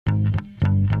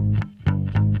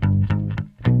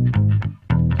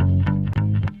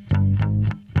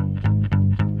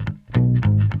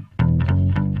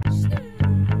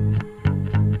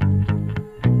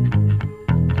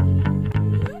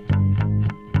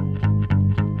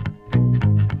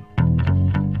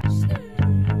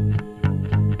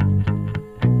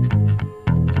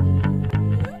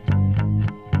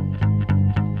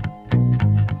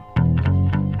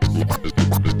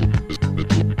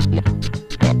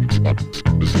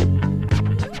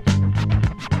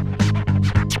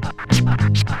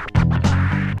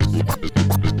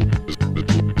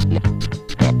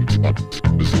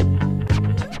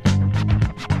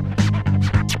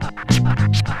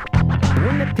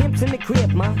pimp's in the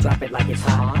crib, ma, drop it like it's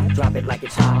hot. Drop it like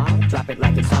it's hot. Drop it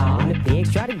like it's hot. When the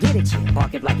pigs try to get at you,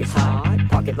 park it like it's hot.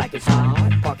 Park it like it's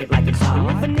hot. Park it like it's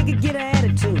hot. And if a nigga get an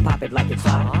attitude, pop it like it's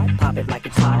hot. Pop it like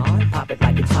it's hot. Pop it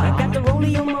like it's hot. I got the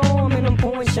rollie on my arm and I'm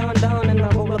pouring Sean down and I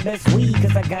roll the best weed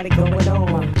 'cause I got it going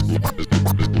on.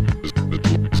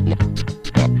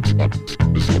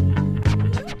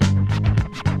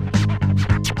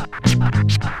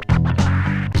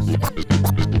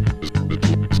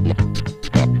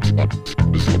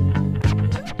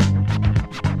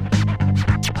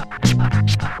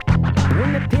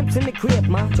 When the pimp's in the crib,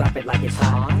 ma, drop it like it's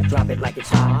hot. Drop it like it's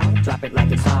hot. Drop it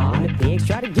like it's hot. When the pigs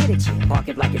try to get at you, park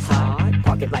it like it's hot.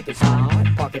 Park it like it's hot.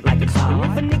 Park it like it's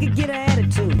hot. And if a nigga get an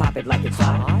attitude, pop it like it's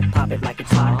hot. Pop it like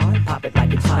it's hot. Pop it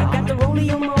like it's hot. I got the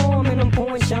rollie on my arm and I'm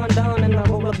pouring Sean down and I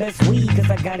roll the best weed 'cause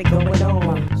I got it going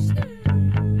on.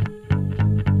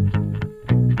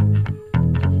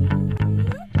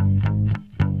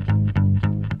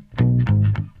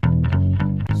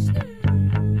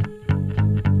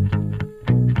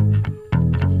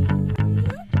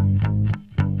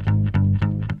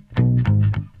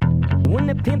 When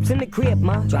the pimp's in the crib,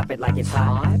 ma, drop it like it's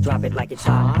hot. Drop it like it's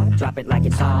hot. Drop it like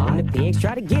it's hot. When the pigs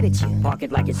try to get at you, park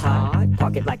it like it's hot.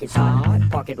 Park it like it's hot.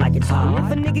 Park it like it's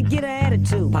hot. And if a nigga get an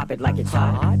attitude, pop it like it's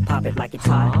hot. Pop it like it's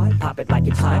hot. Pop it like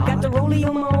it's hot. I got the rollie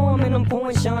on my arm and I'm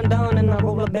pouring Sean down and I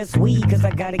roll the best weed 'cause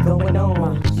I got it going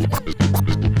on.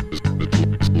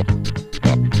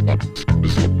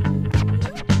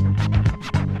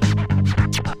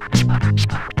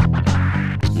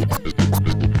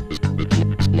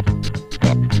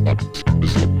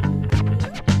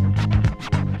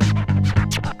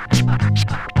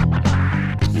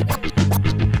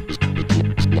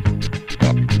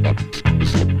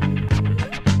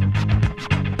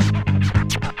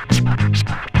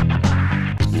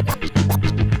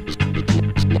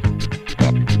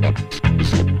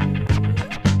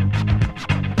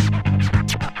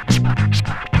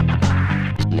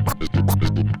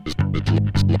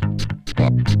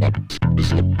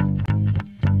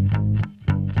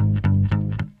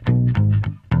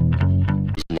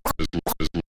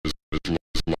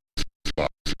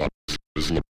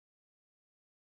 Snoop.